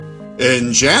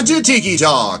Enchanted Tiki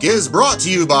Talk is brought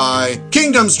to you by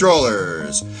Kingdom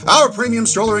Strollers. Our premium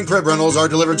stroller and crib rentals are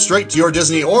delivered straight to your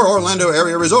Disney or Orlando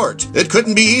area resort. It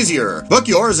couldn't be easier. Book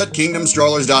yours at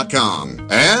kingdomstrollers.com.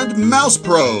 And Mouse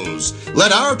Pros.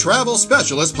 Let our travel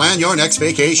specialists plan your next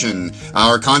vacation.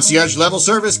 Our concierge level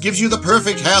service gives you the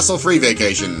perfect hassle-free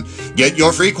vacation. Get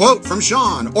your free quote from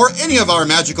Sean or any of our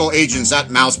magical agents at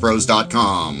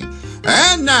mousepros.com.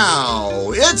 And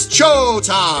now, it's Cho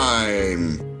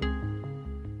time!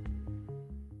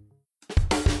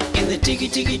 In the tiki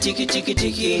tiki tiki tiki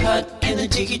tiki hut, in the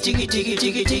tiki tiki tiki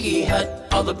tiki tiki hut,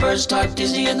 all the birds talk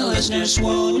Disney and the listeners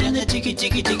swoon. In the tiki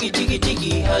tiki tiki tiki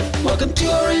tiki hut, welcome to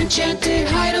our enchanted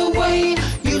hideaway,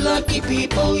 you lucky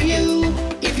people, you.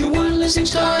 If you weren't listening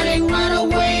starting right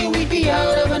away, we'd be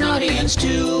out of an audience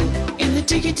too. In the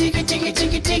tiki tiki tiki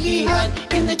tiki tiki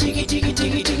hut, in the tiki tiki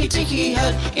tiki tiki tiki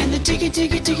hut, in the tiki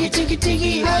tiki tiki tiki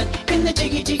tiki hut, in the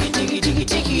tiki tiki tiki tiki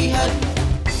tiki hut.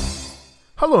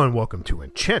 Hello and welcome to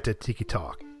Enchanted Tiki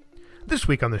Talk. This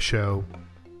week on the show,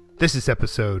 this is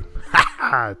episode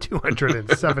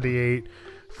 278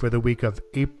 for the week of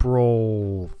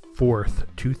April 4th,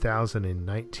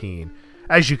 2019.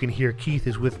 As you can hear, Keith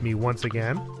is with me once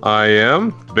again. I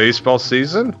am. Baseball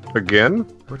season again.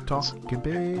 We're talking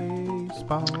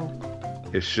baseball.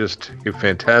 It's just a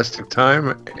fantastic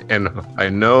time, and I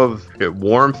know that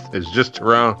warmth is just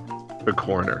around the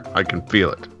corner. I can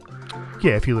feel it.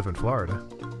 Yeah, if you live in Florida.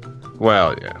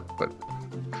 Well, yeah, but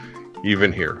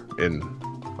even here in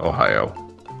Ohio,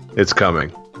 it's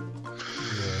coming.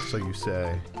 Yeah, so you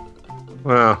say.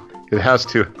 Well, it has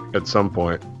to at some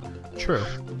point. True.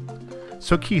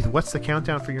 So, Keith, what's the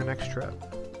countdown for your next trip?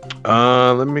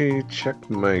 Let me check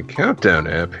my countdown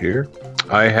app here.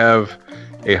 I have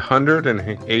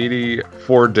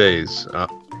 184 days.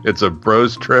 It's a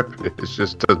bros trip. It's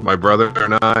just my brother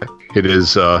and I. It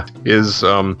is my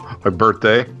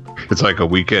birthday. It's like a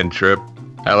weekend trip.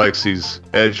 Alex's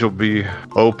Edge will be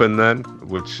open then,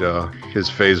 which is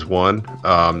phase 1.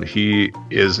 He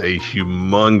is a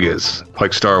humongous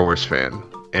Star Wars fan,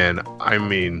 and I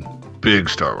mean big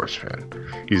Star Wars fan.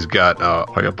 He's got a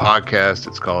podcast.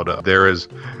 It's called There Is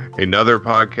Another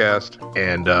Podcast,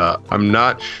 and I'm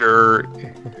not sure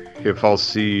if I'll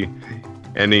see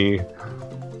any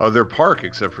other park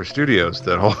except for Studios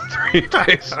that all 3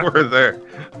 days were there.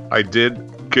 I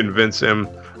did convince him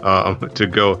to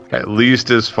go at least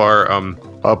as far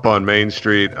up on Main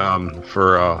Street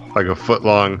for a foot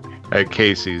long at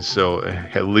Casey's. So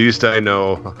at least I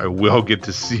know I will get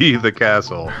to see the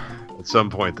castle at some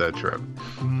point that trip.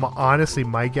 Honestly,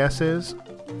 my guess is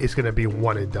it's going to be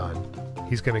one and done.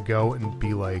 He's going to go and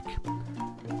be like,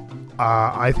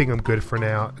 I think I'm good for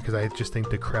now, because I just think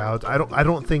the crowds. I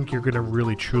don't think you're going to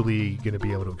really truly going to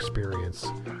be able to experience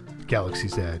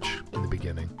Galaxy's Edge in the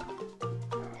beginning.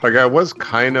 I was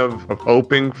kind of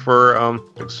hoping for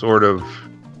sort of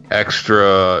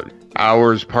extra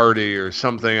hours party or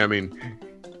something. I mean,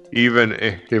 even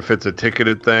if it's a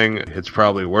ticketed thing, it's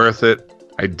probably worth it.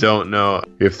 I don't know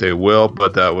if they will,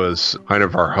 but that was kind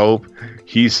of our hope.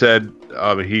 He said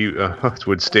he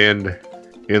would stand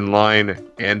in line,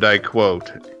 and I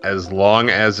quote, as long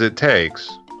as it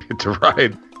takes to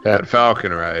ride that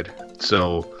Falcon ride.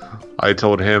 So I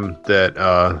told him that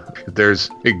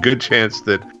there's a good chance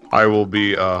that I will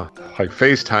be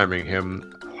FaceTiming him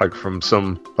from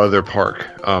some other park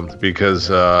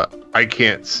because I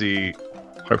can't see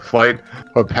a Flight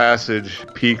of Passage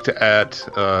peaked at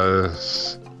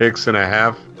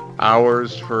 6.5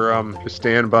 hours for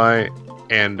standby,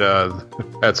 and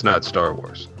that's not Star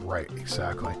Wars. Right,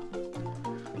 exactly.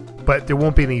 But there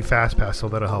won't be any fast pass, so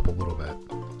that'll help a little bit.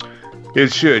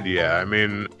 It should, yeah. I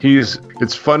mean,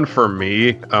 it's fun for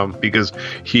me because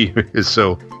he is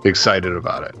so excited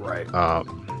about it, right?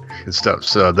 And stuff.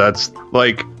 So that's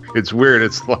it's weird.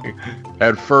 It's like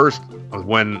at first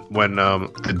when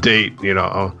the date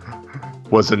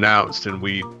was announced and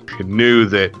we knew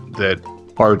that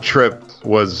our trip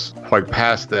was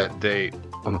past that date,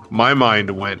 my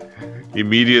mind went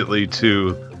immedately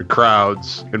to the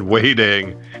crowds and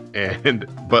waiting,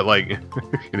 but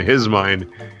in his mind,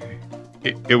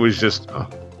 it was just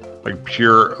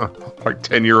pure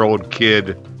 10-year-old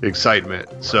kid excitement.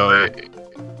 So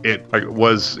it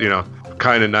was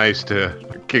kind of nice to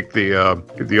kick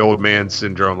the old man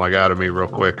syndrome out of me real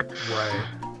quick. Right.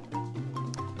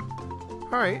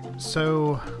 All right.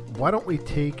 So why don't we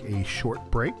take a short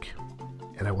break,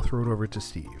 and I will throw it over to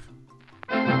Steve.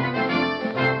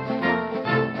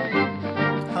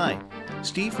 Hi,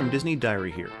 Steve from Disney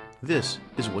Diary here. This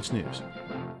is What's News.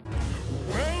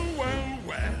 Well,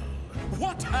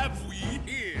 what have we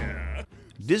here?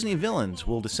 Disney villains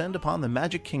will descend upon the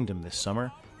Magic Kingdom this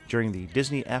summer, during the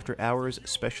Disney After Hours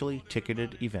specially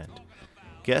ticketed event.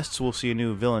 Guests will see a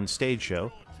new villain stage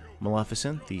show.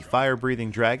 Maleficent, the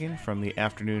fire-breathing dragon from the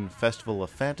afternoon Festival of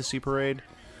Fantasy Parade,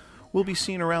 will be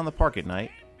seen around the park at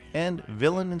night, and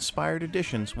villain-inspired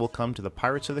additions will come to the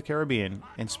Pirates of the Caribbean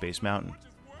and Space Mountain.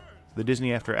 The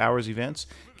Disney After Hours events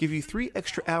give you 3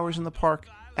 extra hours in the park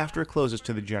after it closes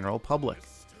to the general public.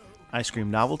 Ice cream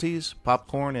novelties,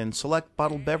 popcorn, and select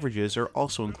bottled beverages are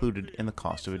also included in the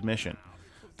cost of admission.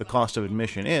 The cost of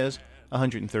admission is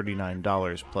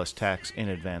 $139 plus tax in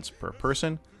advance per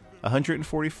person,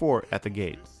 $144 at the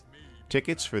gate.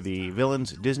 Tickets for the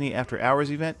Villains Disney After Hours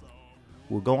event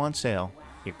will go on sale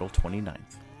April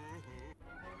 29th.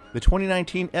 The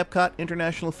 2019 Epcot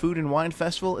International Food and Wine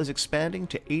Festival is expanding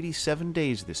to 87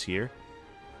 days this year.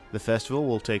 The festival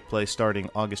will take place starting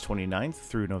August 29th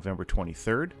through November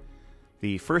 23rd.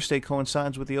 The first day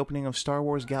coincides with the opening of Star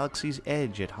Wars Galaxy's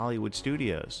Edge at Hollywood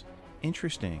Studios.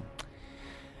 Interesting.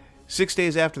 6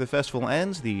 days after the festival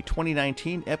ends, the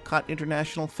 2019 Epcot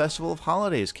International Festival of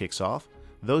Holidays kicks off.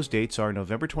 Those dates are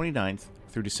November 29th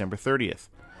through December 30th.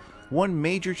 One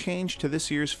major change to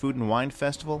this year's Food and Wine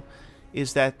Festival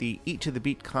is that the Eat to the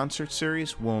Beat concert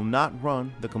series will not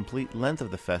run the complete length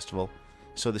of the festival,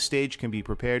 so the stage can be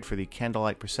prepared for the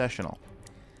Candlelight Processional.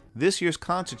 This year's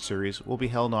concert series will be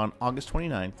held on August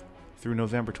 29th through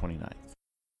November 29th.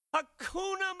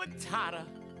 Hakuna Matata.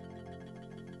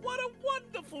 What a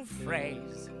wonderful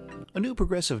phrase. A new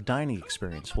progressive dining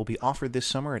experience will be offered this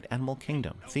summer at Animal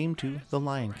Kingdom, themed to The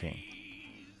Lion King.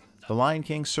 The Lion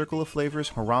King Circle of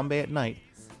Flavors Harambe at Night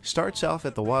starts off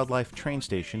at the Wildlife train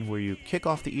station, where you kick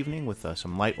off the evening with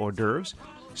some light hors d'oeuvres,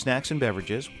 snacks and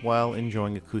beverages while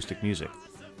enjoying acoustic music.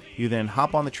 You then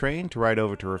hop on the train to ride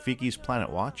over to Rafiki's Planet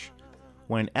Watch.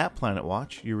 When at Planet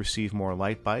Watch, you receive more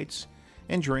light bites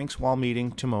and drinks while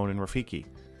meeting Timon and Rafiki.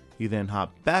 You then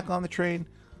hop back on the train,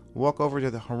 walk over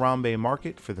to the Harambe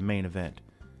Market for the main event.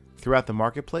 Throughout the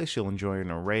marketplace, you'll enjoy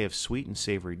an array of sweet and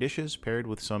savory dishes paired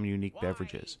with some unique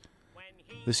beverages.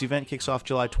 This event kicks off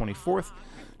July 24th,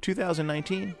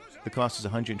 2019. The cost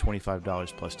is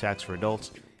 $125 plus tax for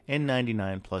adults and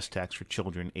 $99 plus tax for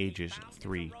children ages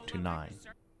 3 to 9.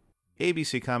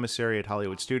 ABC Commissary at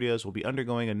Hollywood Studios will be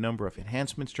undergoing a number of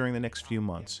enhancements during the next few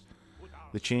months.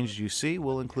 The changes you see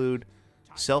will include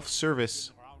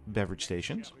self-service beverage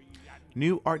stations,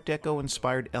 new Art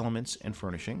Deco-inspired elements and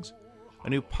furnishings, a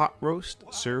new pot roast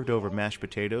served over mashed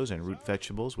potatoes and root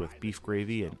vegetables with beef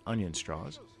gravy and onion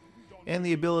straws, and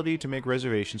the ability to make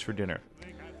reservations for dinner.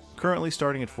 Currently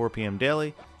starting at 4 p.m.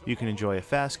 daily, you can enjoy a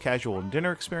fast casual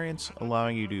dinner experience,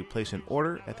 allowing you to place an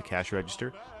order at the cash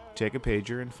register, take a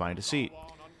pager, and find a seat.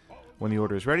 When the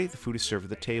order is ready, the food is served at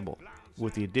the table.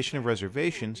 With the addition of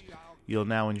reservations, you'll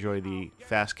now enjoy the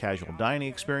fast casual dining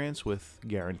experience with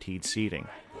guaranteed seating.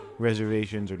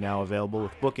 Reservations are now available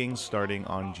with bookings starting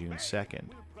on June 2nd.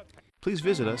 Please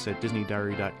visit us at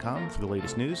DisneyDiary.com for the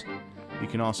latest news. You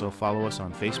can also follow us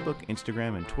on Facebook,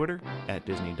 Instagram, and Twitter at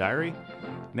Disney Diary.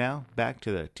 Now, back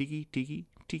to the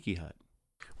Tiki Hut.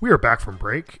 We are back from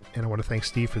break, and I want to thank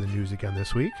Steve for the news again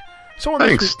this week. So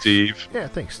Thanks, Steve. Yeah,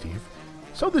 thanks, Steve.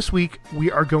 So this week, we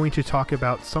are going to talk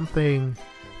about something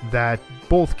that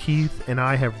both Keith and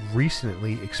I have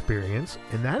recently experienced,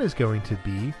 and that is going to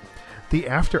be the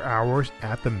after hours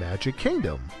at the Magic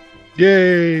Kingdom.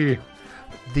 Yay!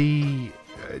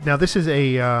 Now this is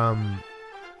a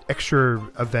extra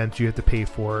event you have to pay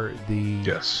for.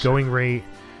 The going rate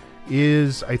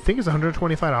is, I think, it's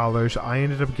 $125. I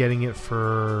ended up getting it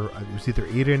for, it was either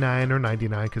 $8 or $9 or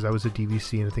 $99 because I was a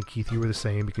DVC, and I think Keith, you were the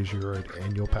same because you're an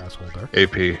annual pass holder.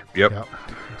 AP, yep.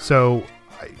 So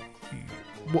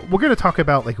we're going to talk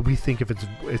about, like, we think if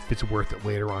it's worth it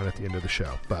later on at the end of the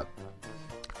show, but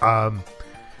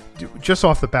just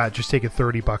off the bat, just taking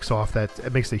 $30 off,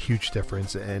 it makes a huge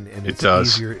difference, and it's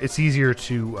easier. It's easier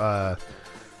to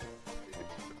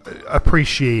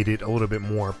appreciate it a little bit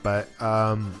more. But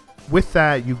with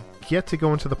that, you get to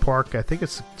go into the park. I think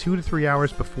it's 2 to 3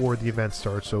 hours before the event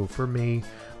starts. So for me,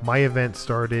 my event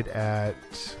started at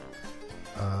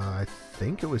I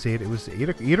think it was 8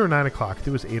 or 9 o'clock.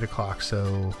 It was 8 o'clock.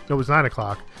 So no, it was 9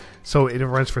 o'clock. So it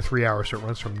runs for 3 hours. So it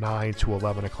runs from 9 to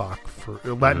 11 o'clock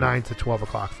 9 to 12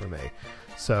 o'clock for me.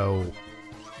 So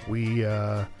we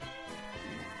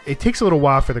it takes a little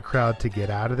while for the crowd to get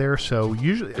out of there. So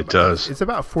usually it does. It's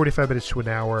about 45 minutes to an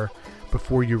hour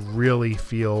before you really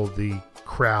feel the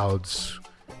crowds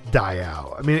die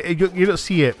out. I mean, you don't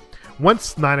see it.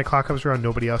 Once 9 o'clock comes around,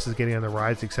 nobody else is getting on the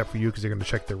rides except for you because they're going to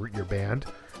check your band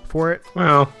for it.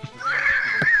 Well,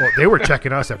 they were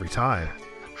checking us every time.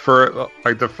 for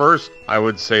like the first, I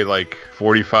would say like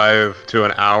 45 to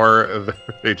an hour,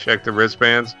 they checked the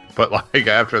wristbands. But like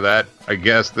after that, I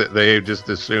guess that they just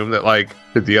assumed that like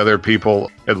that the other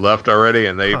people had left already,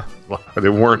 and they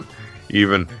weren't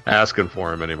even asking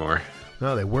for them anymore.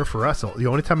 No, they were for us. The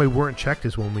only time we weren't checked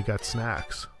is when we got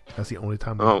snacks. That's the only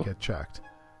time we didn't get checked.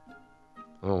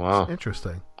 Oh wow, it's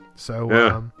interesting. So,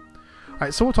 yeah. All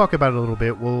right. So we'll talk about it a little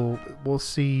bit. We'll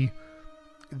see.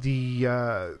 The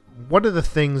one of the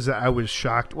things that I was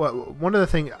shocked. Well, one of the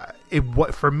thing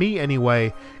what for me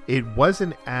anyway, it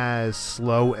wasn't as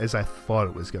slow as I thought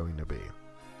it was going to be.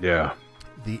 Yeah.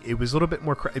 It was a little bit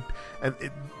more,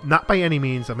 not by any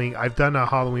means. I mean, I've done a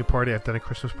Halloween party, I've done a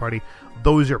Christmas party.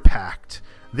 Those are packed.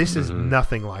 This is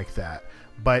nothing like that.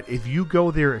 But if you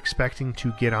go there expecting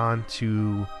to get on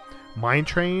to Mine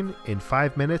Train in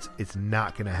 5 minutes, it's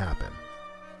not going to happen.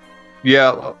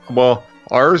 Yeah, well,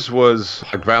 ours was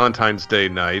like Valentine's Day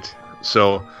night,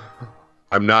 so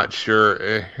I'm not sure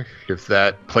if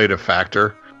that played a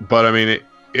factor. But I mean,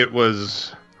 it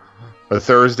was a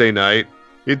Thursday night.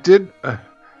 It did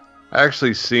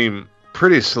actually seem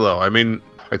pretty slow. I mean,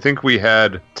 I think we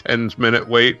had 10-minute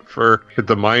wait for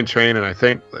the Mine Train, and I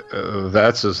think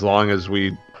that's as long as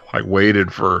we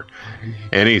waited for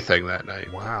anything that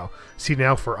night. Wow. See,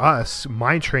 now for us,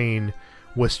 Mine Train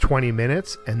was 20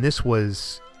 minutes, and this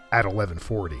was at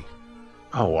 11:40.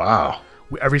 Oh, wow.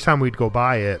 Every time we'd go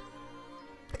by it,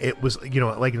 it was,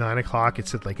 at like 9 o'clock, it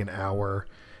said like an hour.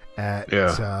 At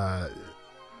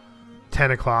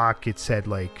 10 o'clock, it said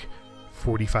like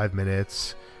 45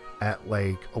 minutes. At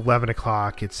like 11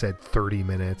 o'clock, it said 30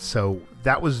 minutes. So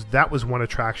that was one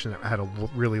attraction that had a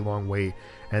really long wait.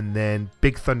 And then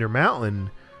Big Thunder Mountain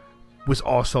was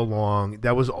also long.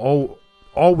 That was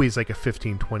always like a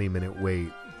 15-20 minute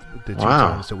wait, the two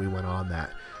times that we went on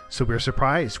that. So we were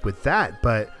surprised with that,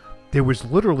 but there was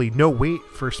literally no wait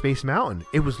for Space Mountain.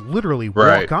 It was literally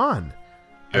walk on.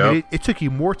 Yep. I mean, it took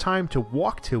you more time to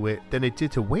walk to it than it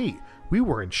did to wait. We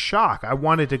were in shock. I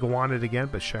wanted to go on it again,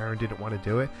 but Sharon didn't want to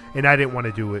do it, and I didn't want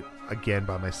to do it again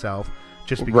by myself,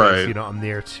 just because I'm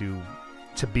there to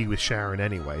be with Sharon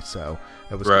anyway. So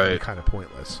it was kind of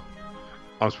pointless.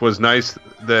 It was nice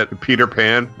that Peter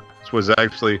Pan was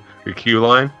actually a queue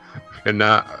line and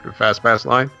not a fast pass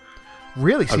line.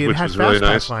 Really? See, it had fast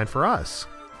pass line for us.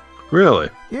 Really?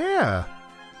 Yeah.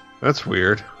 That's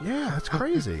weird. Yeah, that's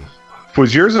crazy.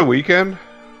 Was yours a weekend?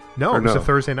 No, it was a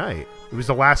Thursday night. It was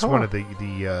the last one of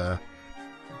the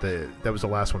that was the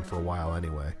last one for a while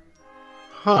anyway.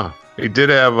 Huh. He did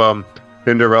have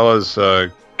Cinderella's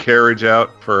carriage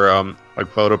out for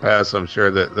PhotoPass. I'm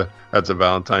sure that's a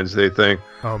Valentine's Day thing.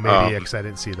 Oh, maybe because I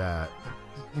didn't see that.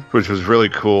 Which was really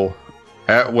cool.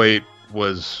 That wait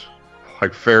was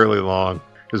fairly long.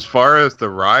 As far as the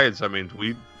rides, I mean,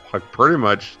 we pretty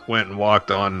much went and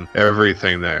walked on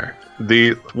everything there.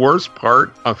 The worst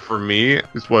part for me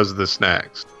was the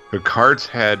snacks. The carts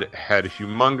had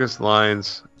humongous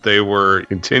lines. They were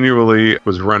continually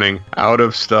running out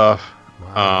of stuff.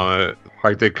 Wow.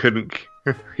 They couldn't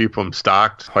keep them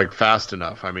stocked fast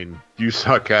enough. I mean, you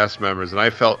saw cast members, and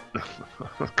I felt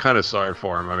kind of sorry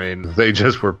for them. I mean, they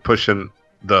just were pushing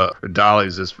the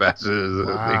dollies as fast as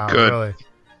they could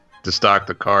to stock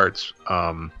the carts.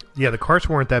 Yeah, the carts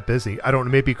weren't that busy. I don't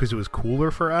know, maybe because it was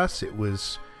cooler for us. It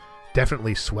was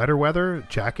definitely sweater weather,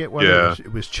 jacket weather. Yeah.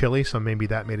 It was chilly, so maybe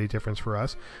that made a difference for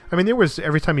us. I mean, there was,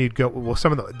 every time you'd go, well,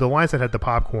 some of the lines that had the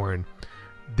popcorn,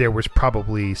 there was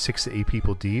probably 6 to 8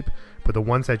 people deep, but the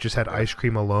ones that just had ice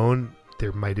cream alone,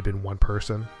 there might have been one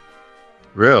person.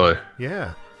 Really?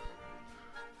 Yeah.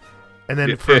 And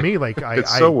then for me,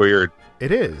 it's so weird.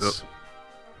 It is.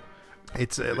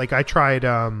 It's I tried.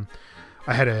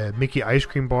 I had a Mickey ice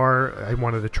cream bar. I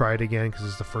wanted to try it again because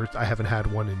it's the first. I haven't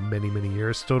had one in many, many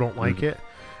years. Still don't like it.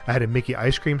 I had a Mickey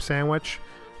ice cream sandwich.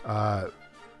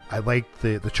 I liked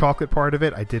the chocolate part of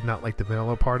it. I did not like the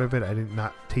vanilla part of it. I did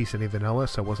not taste any vanilla,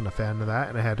 so I wasn't a fan of that.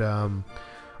 And I had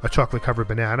a chocolate covered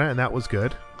banana, and that was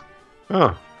good.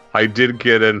 Oh, I did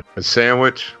get a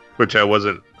sandwich, which I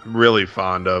wasn't really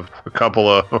fond of. A couple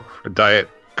of Diet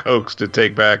Cokes to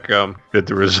take back at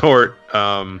the resort.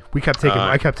 We kept taking.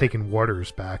 I kept taking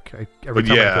waters back. Every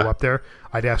time I go up there,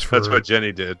 I'd ask for. That's what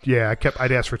Jenny did. Yeah,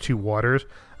 I'd ask for 2 waters.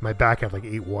 My back had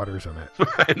 8 waters on it.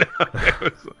 I know.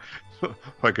 It was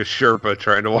like a Sherpa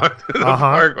trying to walk to the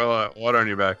park with water on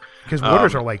your back. Because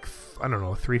waters are I don't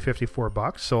know, $3.50,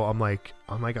 $4. So I'm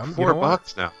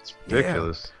 $4 now. It's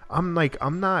ridiculous. Yeah.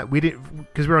 I'm not. We didn't,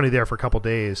 because we were only there for a couple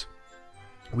days.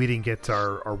 We didn't get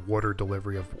our water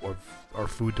delivery of our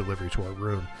food delivery to our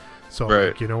room. So I'm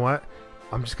like, you know what?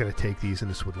 I'm just going to take these and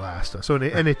this would last us. So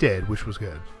and it did, which was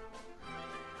good.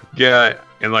 Yeah,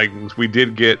 and like we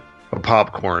did get a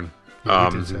popcorn. Yeah,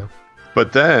 we did so.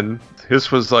 But then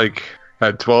this was like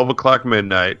at 12 o'clock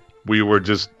midnight. We were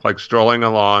just like strolling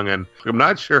along, and I'm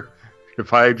not sure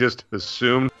if I just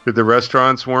assumed that the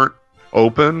restaurants weren't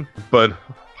open, but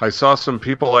I saw some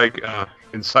people like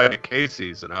inside of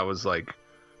Casey's, and I was like,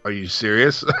 "Are you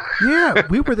serious?" Yeah,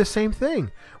 we were the same thing.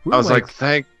 We I were was like,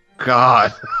 "Thank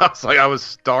God!" I was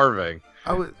starving.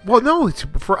 Well, no,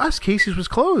 for us, Casey's was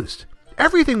closed.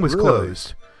 Everything was Really?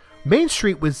 closed. Main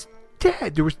Street was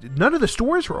dead. There was none of the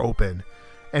stores were open,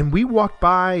 and we walked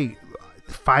by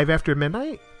 5 after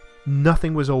midnight.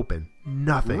 Nothing was open.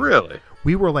 Nothing. Really?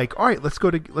 We were like, all right, let's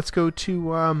go to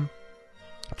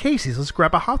Casey's. Let's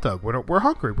grab a hot dog. We're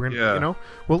hungry. We're gonna, Yeah.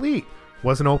 we'll eat.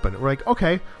 Wasn't open. We're like,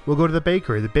 okay, we'll go to the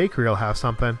bakery. The bakery will have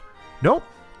something. Nope.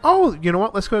 Oh, you know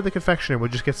what? Let's go to the confectionery.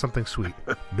 We'll just get something sweet.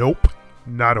 Nope.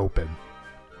 Not open.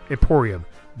 Emporium.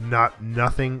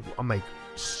 Nothing. I'm like,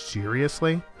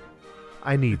 seriously?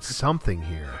 I need something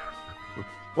here.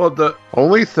 Well, the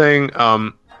only thing,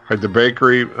 the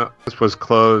bakery was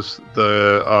closed.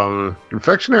 The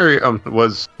confectionery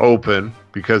was open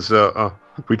because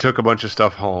we took a bunch of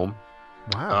stuff home.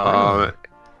 Wow. Really?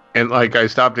 And like I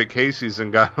stopped at Casey's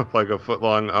and got like a foot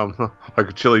long, like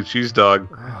a chili cheese dog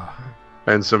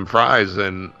and some fries,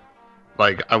 and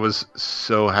like I was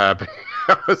so happy.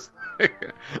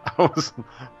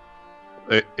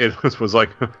 It was like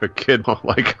a kid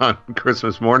like on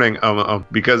Christmas morning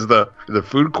because the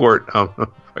food court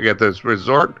at this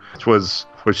resort was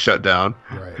shut down.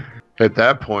 Right. At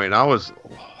that point, I was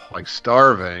like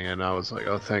starving, and I was like,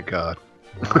 "Oh, thank God!"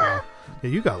 Wow. Yeah,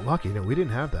 you got lucky. No, we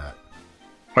didn't have that.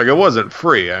 Like it wasn't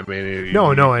free. I mean,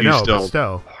 No, I know, still, but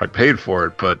still. I paid for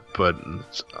it, but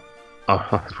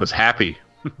I was happy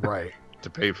Right. to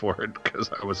pay for it because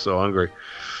I was so hungry.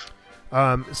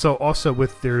 So also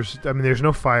there's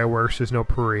no fireworks, there's no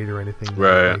parade or anything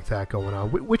Right. like that going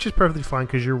on, which is perfectly fine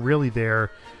because you're really there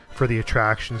for the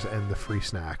attractions and the free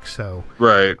snacks. So,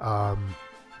 Right.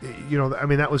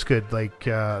 that was good. Like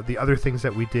the other things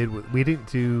that we did, we didn't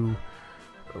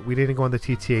go on the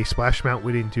TTA Splash Mountain.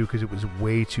 We didn't do because it was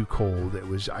way too cold.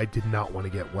 I did not want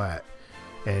to get wet,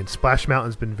 and Splash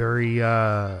Mountain's been very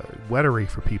wettery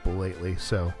for people lately.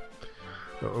 So,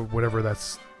 or whatever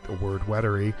that's a word,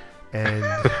 wettery. And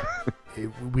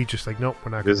we just like, nope,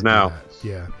 we're not going to do now. that.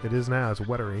 Yeah, it is now. It's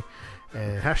wettery.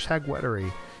 And hashtag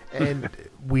wettery. And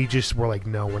we just were like,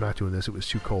 no, we're not doing this. It was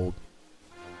too cold.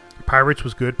 Pirates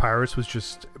was good. Pirates was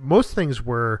just, most things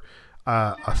were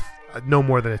no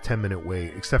more than a 10-minute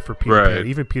wait, except for Peter Pan.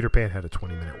 Even Peter Pan had a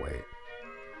 20-minute wait.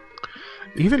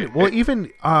 Even Winnie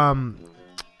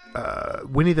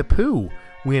the Pooh,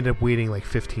 we ended up waiting like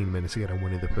 15 minutes to get on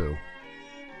Winnie the Pooh.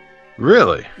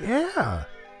 Really? Yeah.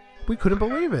 We couldn't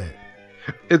believe it.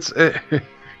 It's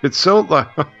so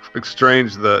like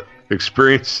strange that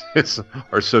experiences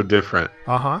are so different.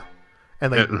 And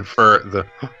like And for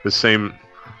the same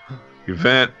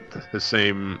event, the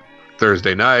same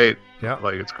Thursday night. Yeah.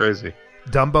 Like it's crazy.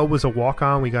 Dumbo was a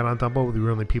walk-on. We got on Dumbo. We were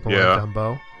the only people Yeah. on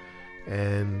Dumbo,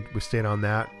 and we stayed on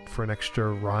that for an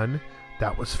extra run.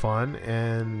 That was fun,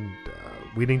 and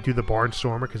we didn't do the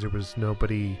Barnstormer because there was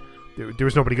nobody. There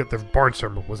was nobody good. The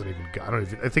Barnstormer wasn't even.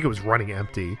 I think it was running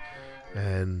empty,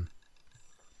 and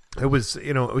it was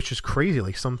it was just crazy.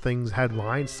 Like some things had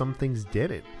lines, some things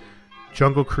didn't.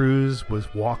 Jungle Cruise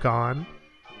was walk-on,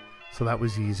 so that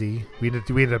was easy. We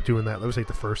ended up doing that. That was like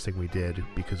the first thing we did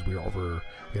because we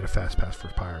had a fast pass for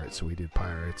Pirates, so we did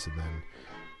Pirates, and then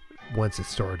once the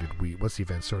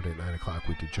event started at 9 o'clock,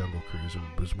 we did Jungle Cruise and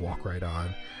was walk right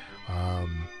on.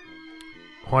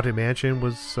 Haunted Mansion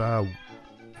was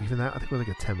even that. I think it was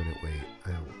like a 10-minute wait.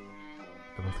 I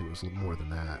don't think it was more than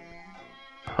that.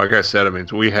 Like I said, I mean,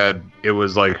 it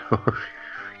was like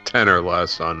 10 or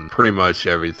less on pretty much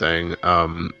everything.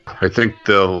 I think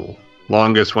the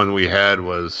longest one we had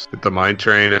was at the Mine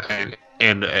Train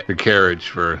and the carriage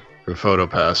for the photo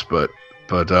pass, but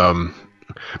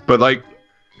like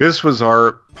this was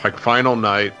our like final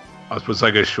night. It was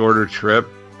like a shorter trip.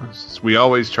 We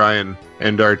always try and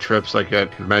end our trips like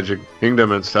at Magic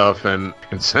Kingdom and stuff, and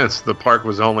since the park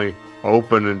was only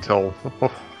open until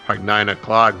like 9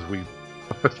 o'clock,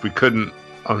 we couldn't.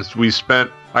 We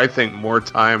spent, I think, more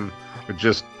time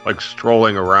just like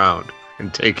strolling around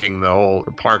and taking the whole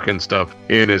park and stuff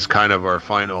in as kind of our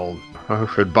final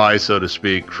goodbye, so to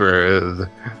speak, for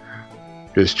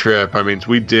this trip. I mean,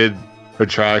 we did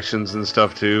attractions and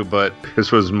stuff too, but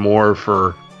this was more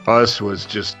for us, was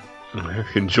just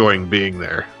enjoying being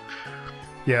there.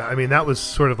 Yeah, I mean, that was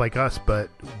sort of like us, but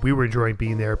we were enjoying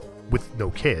being there with no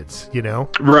kids,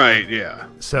 Right, yeah.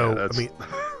 So, Yeah, I mean,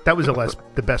 that was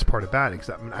the best part about it. Because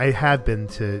I mean, I have been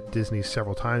to Disney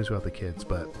several times without the kids,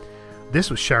 but this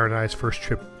was Sharon and I's first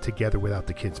trip together without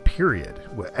the kids, period.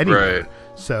 Anywhere. Right.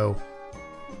 So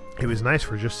it was nice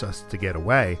for just us to get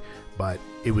away, but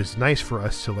it was nice for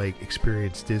us to like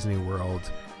experience Disney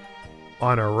World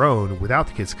on our own without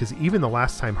the kids. Because even the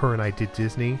last time her and I did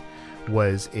Disney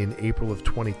was in April of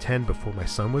 2010, before my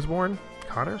son was born,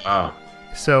 Connor. Oh.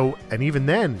 So, and even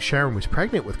then, Sharon was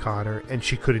pregnant with Connor, and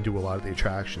she couldn't do a lot of the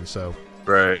attractions. So,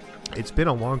 right, it's been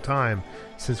a long time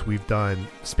since we've done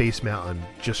Space Mountain,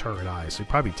 just her and I. So,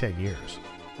 probably 10 years.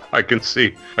 I can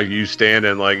see like you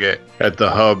standing like at the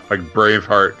hub, like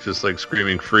Braveheart, just like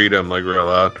screaming freedom, like real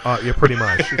loud. Yeah, pretty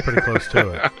much. She's pretty close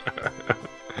to it.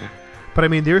 But I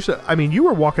mean, you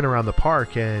were walking around the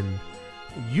park, and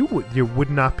there would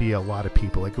not be a lot of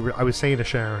people. Like I was saying to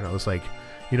Sharon, I was like,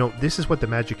 you know, this is what the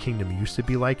Magic Kingdom used to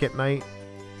be like at night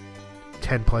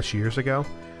 10 plus years ago.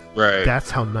 Right. That's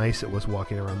how nice it was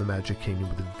walking around the Magic Kingdom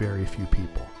with very few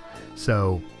people.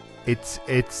 So it's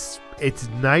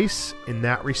nice in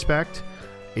that respect.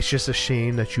 It's just a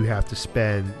shame that you have to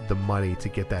spend the money to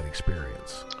get that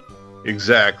experience.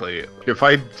 Exactly. If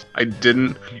I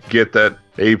didn't get that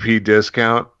AP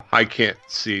discount, I can't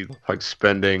see like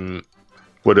spending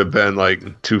would have been like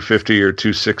 $250 or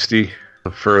 $260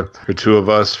 for the two of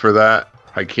us for that.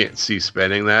 I can't see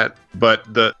spending that.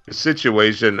 But the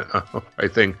situation, I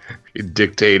think it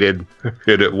dictated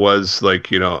it was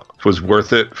like, you know, was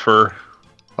worth it for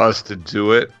us to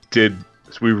do it. Did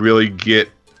we really get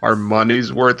our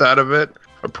money's worth out of it?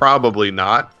 Probably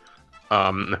not.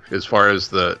 As far as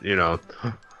the, you know,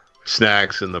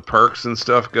 snacks and the perks and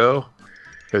stuff go.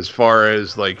 As far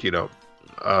as like, you know,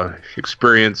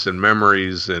 experience and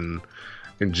memories and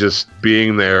just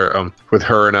being there with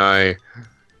her and I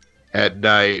at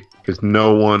night, because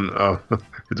no one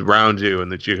is around you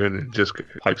and that you can just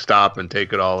like stop and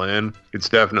take it all in. It's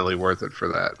definitely worth it for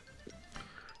that.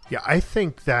 Yeah, I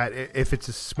think that if it's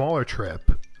a smaller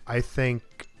trip, I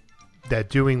think that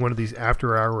doing one of these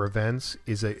after-hour events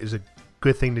is a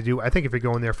good thing to do. I think if you're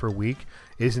going there for a week,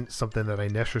 isn't something that I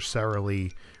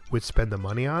necessarily would spend the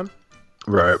money on.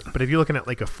 Right. But if you're looking at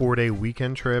like a 4-day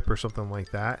weekend trip or something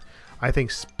like that, I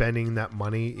think spending that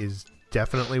money is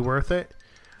definitely worth it.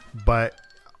 But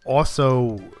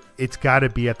also, it's got to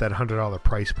be at that $100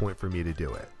 price point for me to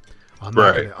do it. I'm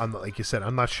not right. gonna, like you said,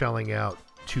 I'm not shelling out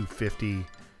 $250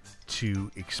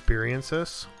 to experience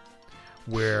this.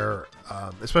 Where,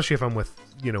 especially if I'm with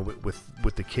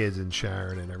with the kids and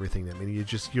Sharon and everything. I mean,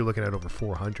 you're looking at over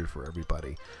 $400 for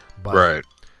everybody. But right.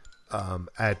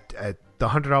 At the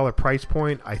 $100 price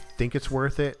point, I think it's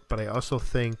worth it. But I also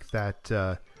think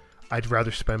that I'd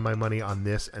rather spend my money on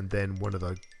this and then one of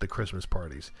the Christmas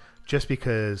parties, just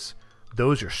because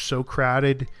those are so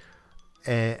crowded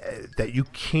that you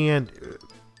can't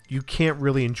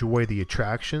really enjoy the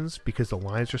attractions because the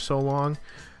lines are so long.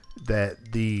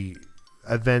 That the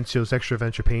events, those extra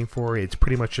events you're paying for, it's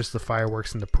pretty much just the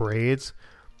fireworks and the parades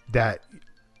that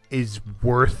is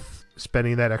worth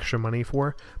spending that extra money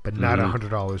for, but not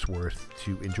 $100 worth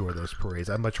to enjoy those parades.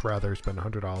 I'd much rather spend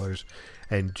 $100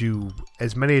 and do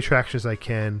as many attractions as I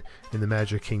can in the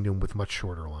Magic Kingdom with much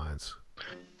shorter lines.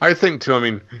 I think too, I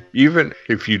mean, even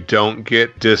if you don't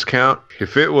get discount,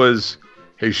 if it was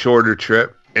a shorter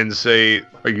trip and say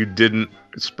you didn't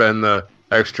spend the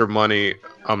extra money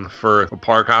for a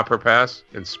park hopper pass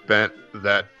and spent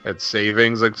that at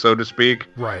savings, like so to speak,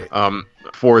 right?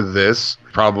 For this,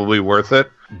 probably worth it.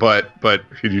 But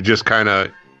you just kind of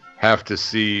have to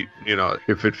see, you know,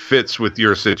 if it fits with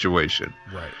your situation,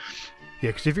 right? Yeah,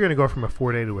 because if you're going to go from a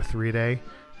 4-day to a 3-day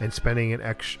and spending an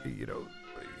extra, you know,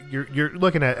 you're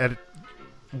looking at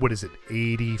what is it,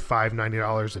 $85,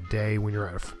 $90 a day when you're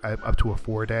at up to a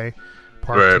 4-day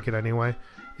park right. ticket anyway.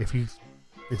 If you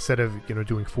instead of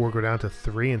doing 4, go down to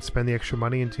 3 and spend the extra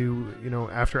money into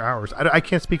after hours. I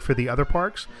can't speak for the other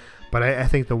parks, but I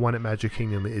think the one at Magic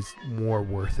Kingdom is more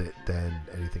worth it than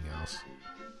anything else.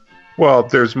 Well,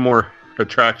 there's more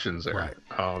attractions there. Right.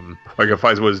 Like if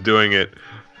I was doing it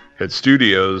at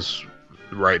Studios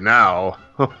right now,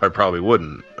 I probably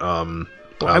wouldn't.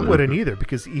 I wouldn't either,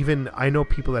 because even I know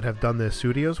people that have done the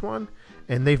Studios one,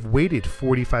 and they've waited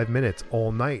 45 minutes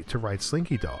all night to ride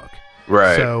Slinky Dog.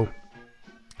 Right. So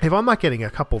if I'm not getting a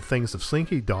couple things of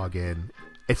Slinky Dog in,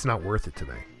 it's not worth it to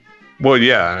me. Well,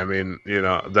 yeah, I mean,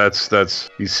 that's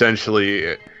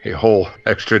essentially a whole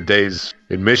extra day's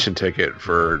admission ticket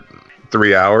for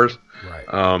 3 hours. Right.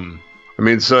 I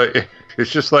mean, so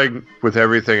it's just like with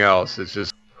everything else. It's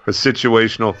just a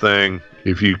situational thing.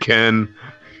 If you can,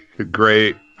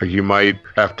 great. You might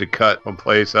have to cut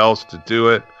someplace else to do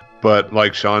it. But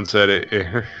like Sean said,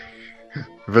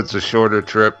 if it's a shorter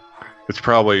trip, it's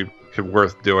probably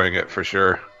worth doing it for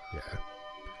sure. Yeah.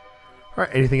 All right.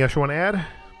 Anything else you want to add?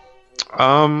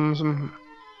 I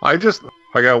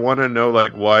want to know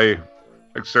like why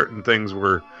like certain things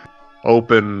were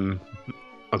open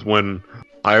when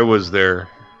I was there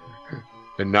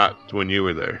and not when you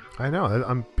were there. I know.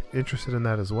 I'm interested in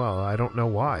that as well. I don't know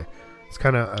why. It's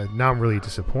kind of now I'm really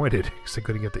disappointed because I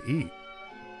couldn't get to eat.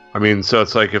 I mean, so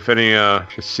it's like if any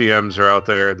CMs are out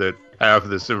there that have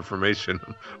this information,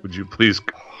 would you please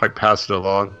like pass it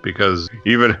along? Because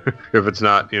even if it's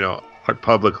not, like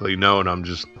publicly known, I'm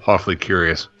just awfully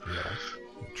curious. Yeah,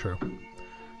 true.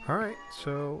 All right,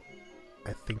 so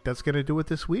I think that's going to do it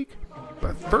this week.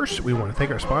 But first, we want to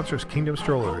thank our sponsors, Kingdom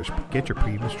Strollers. Get your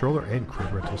premium stroller and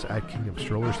crib rentals at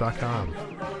kingdomstrollers.com.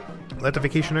 Let the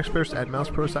vacation experts at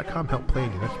mousepros.com help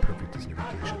plan your next perfect Disney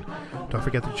vacation. Don't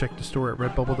forget to check the store at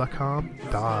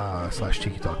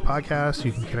redbubble.com/Tiki Talk Podcast.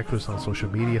 You can connect with us on social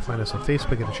media. Find us on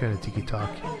Facebook at the channel Tiki Talk,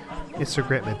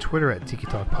 Instagram and Twitter at Tiki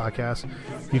Talk Podcast.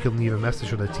 You can leave a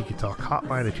message on the Tiki Talk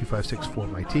hotline at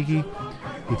 256-4MyTiki.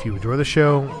 If you enjoy the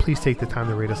show, please take the time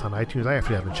to rate us on iTunes. I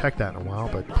actually haven't checked that in a while,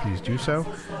 but please do so.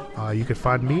 You can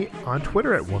find me on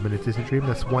Twitter at 1 Minute Disney Dream.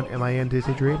 That's 1MIN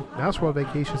Disney Dream.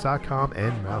 MouseWorldVacations.com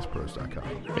and MousePros.com.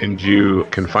 And you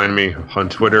can find me on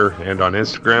Twitter and on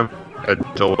Instagram at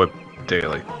Dole Whip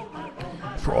Daily.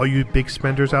 For all you big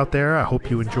spenders out there, I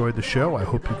hope you enjoyed the show. I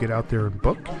hope you get out there and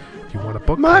book. If you want to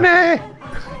book money,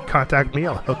 contact me.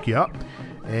 I'll hook you up.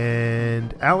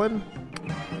 And Alan,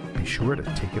 be sure to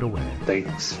take it away.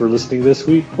 Thanks for listening this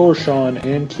week. For Sean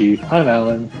and Keith, I'm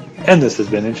Alan, and this has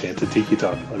been Enchanted Tiki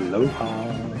Talk. Aloha.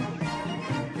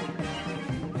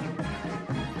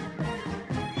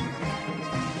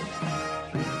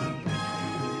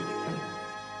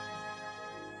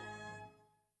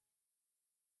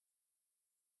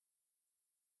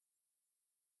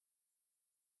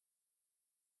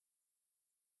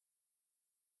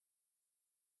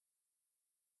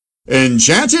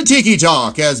 Enchanted Tiki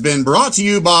Talk has been brought to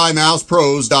you by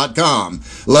MousePros.com.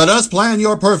 Let us plan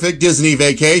your perfect Disney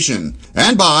vacation.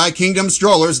 And by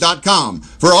KingdomStrollers.com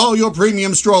for all your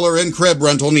premium stroller and crib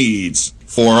rental needs.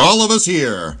 For all of us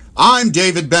here, I'm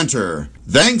David Benter.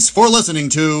 Thanks for listening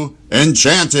to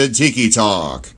Enchanted Tiki Talk.